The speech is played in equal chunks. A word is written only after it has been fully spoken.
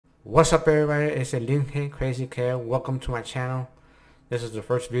What's up everybody, it's a Crazy Cat. Welcome to my channel. This is the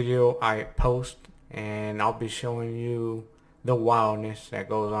first video I post and I'll be showing you the wildness that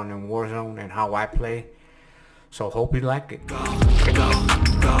goes on in Warzone and how I play. So hope you like it. But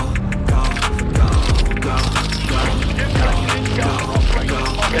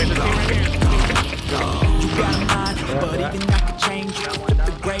even that could change. Flip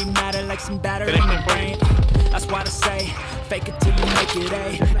the gray matter like some batter in the brain. That's why I say, fake it till you make it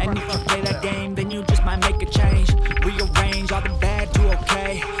A. And if you play that game, then you just might make a change. Rearrange all the bad to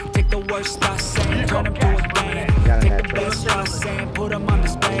okay. Take the worst start saying, turn them to a game. Take the best start saying, put them on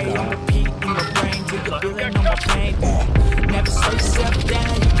display. On repeat in your brain till you're feeling no more pain. Never slow yourself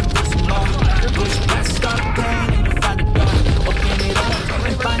down, you can do some more. Push past start pain and you find a door. Open it up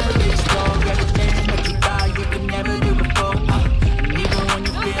and finally explore everything that you thought you could never do before. And even when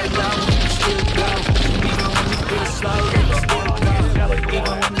you feel low, you still go. Even when you feel slow, you can still go.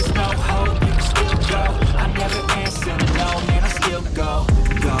 Even when there's no hope, you can still go. I never answer no, man, I still go.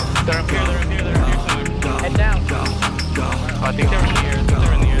 They're up here somewhere. Head down. Oh, I think they're in the air.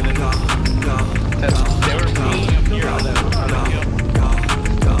 They were peeing up here on the hill.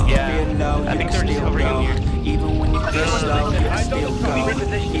 Yeah, I think they're just hovering in here. Even when you feel slow, you can still go.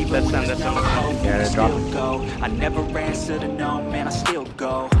 That's them. Yeah, they're dropping. I never answer to no, man, I still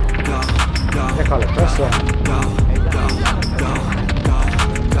go. They call it pressure.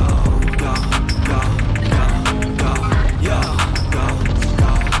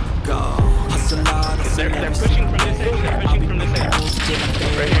 They're pushing from this edge. They're pushing from this edge.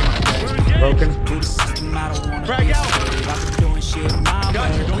 Right here. Broken. Drag out.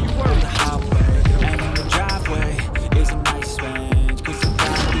 Gotcha, don't you worry. And in the driveway is a nice range. Cause if I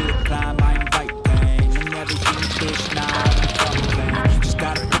do the climb, I invite pain. You never hear me fish, now I'm complain. Just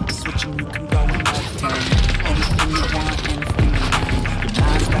gotta hit the switch and you can go and obtain anything you want, anything you need. Your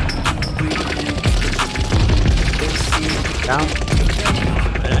mind's got to keep breathing. They see it. Down.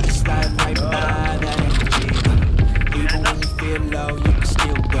 I just slide right by that energy. Even when you feel low, you can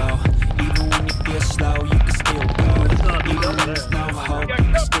still go. Even when you feel slow, you can still go. Even when there's no hope, you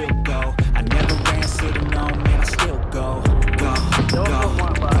can still go. I never answer to no, man, I still go.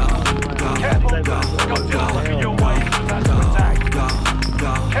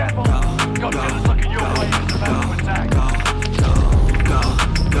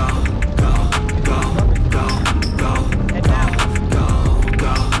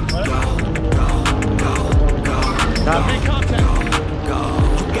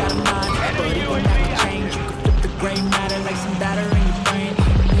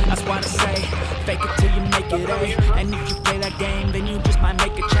 Fake it till you make it A. And if you play that game, then you just might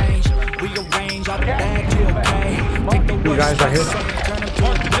make a change. Rearrange all the bad to okay. Take the worst guys right here. turn them to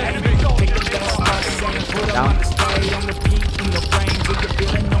a day. Take the best start saying, put them on display. On repeat in your brain till you're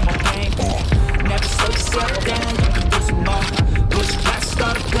feeling no more pain. Never slow yourself down, you can do some more. Push past,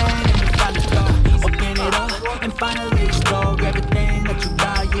 start a plan, and you find a door. Open it up and finally explore everything that you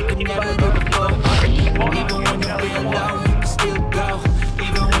thought you could never do before. Even when you feel low, you can still go.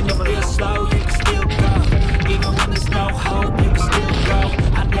 Even when you feel slow, you can still go. Even when there's no hope, you can still go.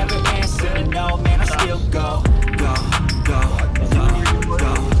 I never answer to no, man, I still go.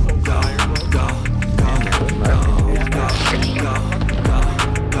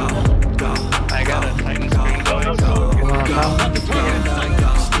 I got a Titan screen going, so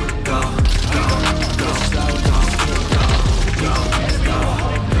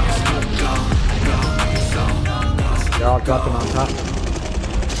They're all dropping on top.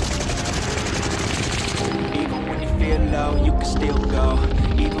 Even when you feel low, you can still go.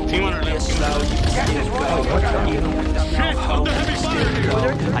 Even when you feel slow, you can still go. Even when there's no hope, you can still go.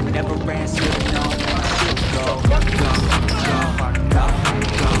 I never answer to no, man, I still go.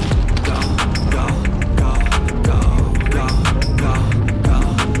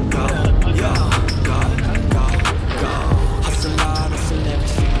 Hustle hard, hustle every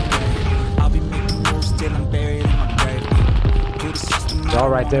single day. I'll be making moves till I'm buried in my grave. Put a system They're all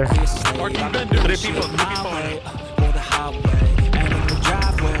right there. Three people. Or the highway, and in the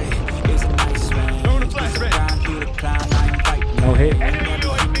driveway is a nice range. Grind through the climb, I invite No hit.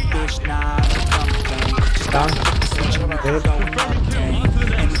 fish, now I'm Down. Hit.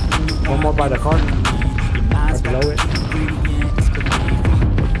 One more by the car. Right below it.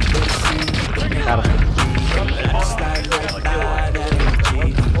 Got him.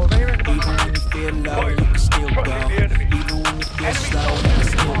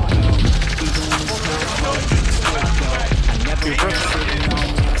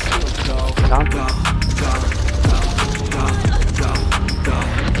 Down.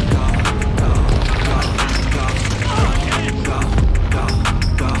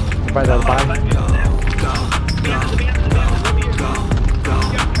 Bye, bye.